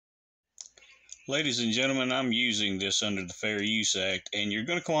Ladies and gentlemen, I'm using this under the Fair Use Act, and you're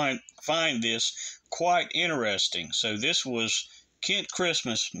going to find this quite interesting. So this was Kent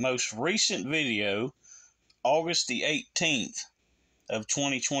Christmas' most recent video, August the 18th of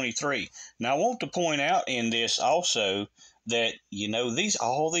 2023. Now, I want to point out in this also that,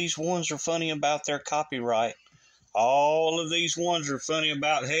 all these ones are funny about their copyright. All of these ones are funny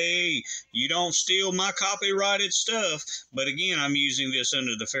about, hey, you don't steal my copyrighted stuff. But again, I'm using this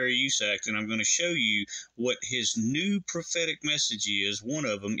under the Fair Use Act, and I'm going to show you what his new prophetic message is, one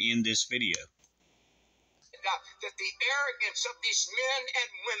of them in this video. That the arrogance of these men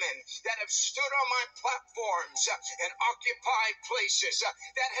and women that have stood on my platforms and occupied places,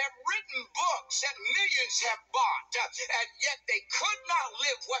 that have written books that millions have bought, and yet they could not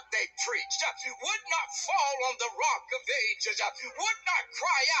live what they preached, would not fall on the rock of ages, would not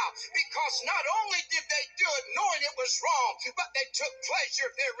cry out, because not only did they do it knowing it was wrong, but they took pleasure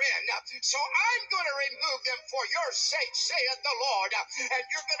therein. So I'm going to remove them for your sake, saith the Lord, and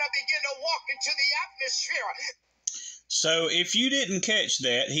you're going to begin to walk into the atmosphere. So if you didn't catch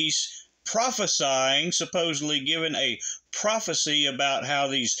that, he's prophesying, supposedly giving a prophecy about how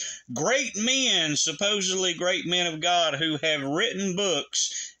these great men, supposedly great men of God, who have written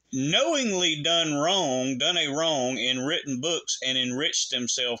books, knowingly done a wrong and written books and enriched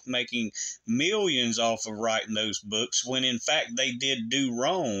themselves, making millions off of writing those books, when in fact they did do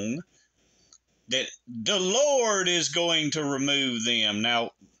wrong, that the Lord is going to remove them.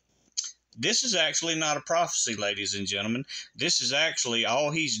 Now, this is actually not a prophecy, ladies and gentlemen. This is actually,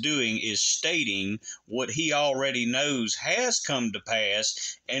 all he's doing is stating what he already knows has come to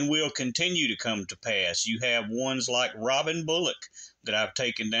pass and will continue to come to pass. You have ones like Robin Bullock, that I've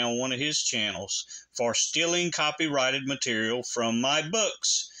taken down one of his channels for stealing copyrighted material from my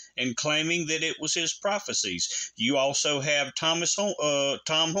books and claiming that it was his prophecies. You also have Tom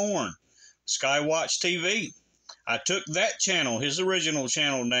Horn, Skywatch TV. I took that channel, his original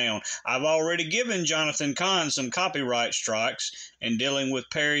channel, down. I've already given Johnathan Cahn some copyright strikes and dealing with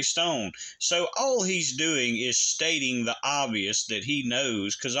Perry Stone. So all he's doing is stating the obvious that he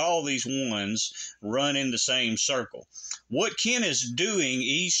knows, because all these ones run in the same circle. What Ken is doing,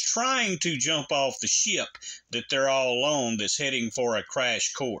 he's trying to jump off the ship that they're all on that's heading for a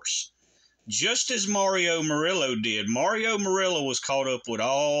crash course. Just as Mario Murillo did. Mario Murillo was caught up with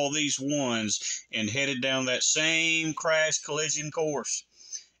all these ones and headed down that same crash collision course.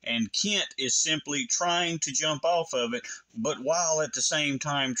 And Kent is simply trying to jump off of it, but while at the same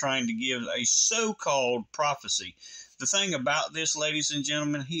time trying to give a so-called prophecy. The thing about this, ladies and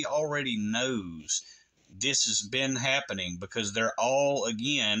gentlemen, he already knows this has been happening, because they're all,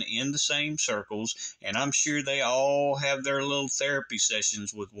 again, in the same circles, and I'm sure they all have their little therapy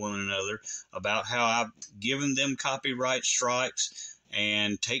sessions with one another about how I've given them copyright strikes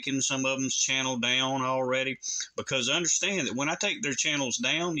and taken some of them's channel down already. Because understand that when I take their channels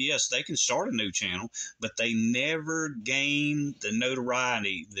down, yes, they can start a new channel, but they never gain the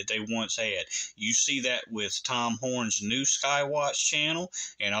notoriety that they once had. You see that with Tom Horn's new Skywatch channel,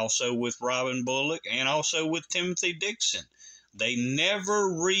 and also with Robin Bullock, and also with Timothy Dixon. They never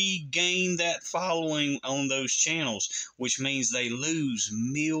regain that following on those channels, which means they lose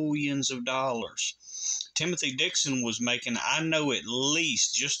millions of dollars. Timothy Dixon was making, I know, at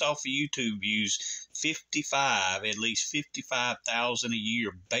least, just off of YouTube views, at least 55,000 a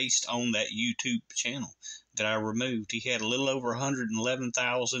year based on that YouTube channel that I removed. He had a little over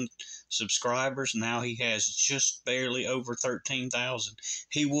 111,000 subscribers. Now he has just barely over 13,000.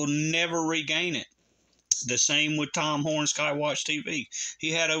 He will never regain it. The same with Tom Horn, Skywatch TV.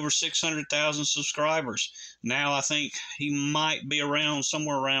 He had over 600,000 subscribers. Now I think he might be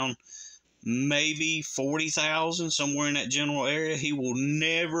somewhere around maybe 40,000, somewhere in that general area. He will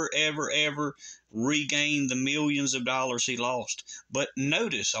never, ever, ever regain the millions of dollars he lost. But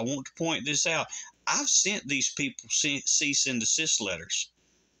notice, I want to point this out. I've sent these people cease and desist letters.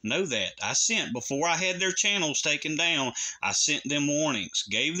 Know that. I sent, before I had their channels taken down, I sent them warnings.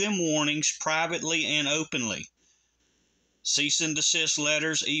 Gave them warnings privately and openly. Cease and desist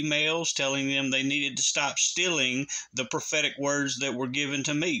letters, emails telling them they needed to stop stealing the prophetic words that were given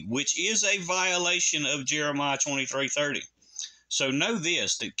to me, which is a violation of Jeremiah 23:30. So know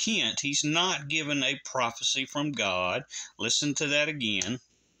this, that Kent, he's not given a prophecy from God. Listen to that again.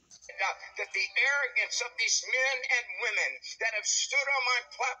 That the arrogance of these men and women that have stood on my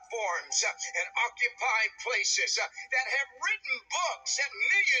platforms and occupied places, that have written books that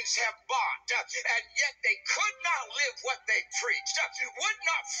millions have bought, and yet they could not live what they preached, would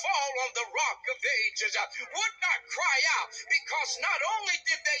not fall on the rock of ages, would not cry out, because not only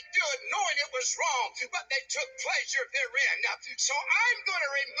did they do it knowing it was wrong, but they took pleasure therein. So I'm going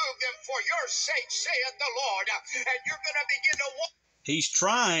to remove them for your sake, saith the Lord. And you're going to begin to walk. He's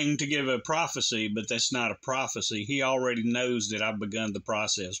trying to give a prophecy, but that's not a prophecy. He already knows that I've begun the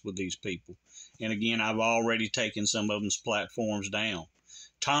process with these people. And again, I've already taken some of them's platforms down.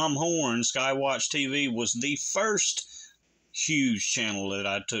 Tom Horn, Skywatch TV, was the first huge channel that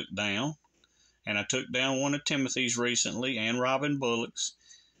I took down. And I took down one of Timothy's recently and Robin Bullock's.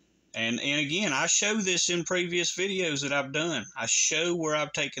 And again, I show this in previous videos that I've done. I show where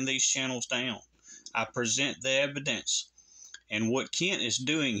I've taken these channels down. I present the evidence. And what Kent is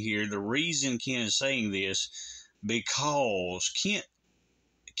doing here, the reason Kent is saying this, because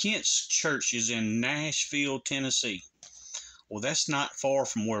Kent's church is in Nashville, Tennessee. Well, that's not far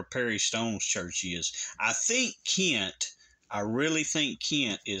from where Perry Stone's church is. I really think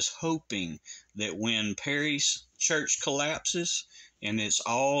Kent is hoping that when Perry's church collapses and it's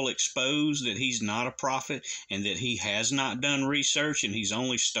all exposed that he's not a prophet and that he has not done research and he's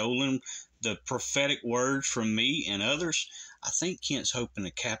only stolen the prophetic words from me and others, I think Kent's hoping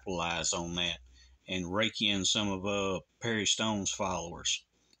to capitalize on that and rake in some of Perry Stone's followers.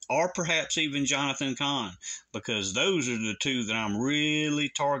 Or perhaps even Johnathan Cahn, because those are the two that I'm really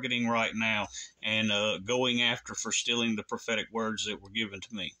targeting right now and going after for stealing the prophetic words that were given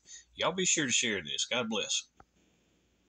to me. Y'all be sure to share this. God bless.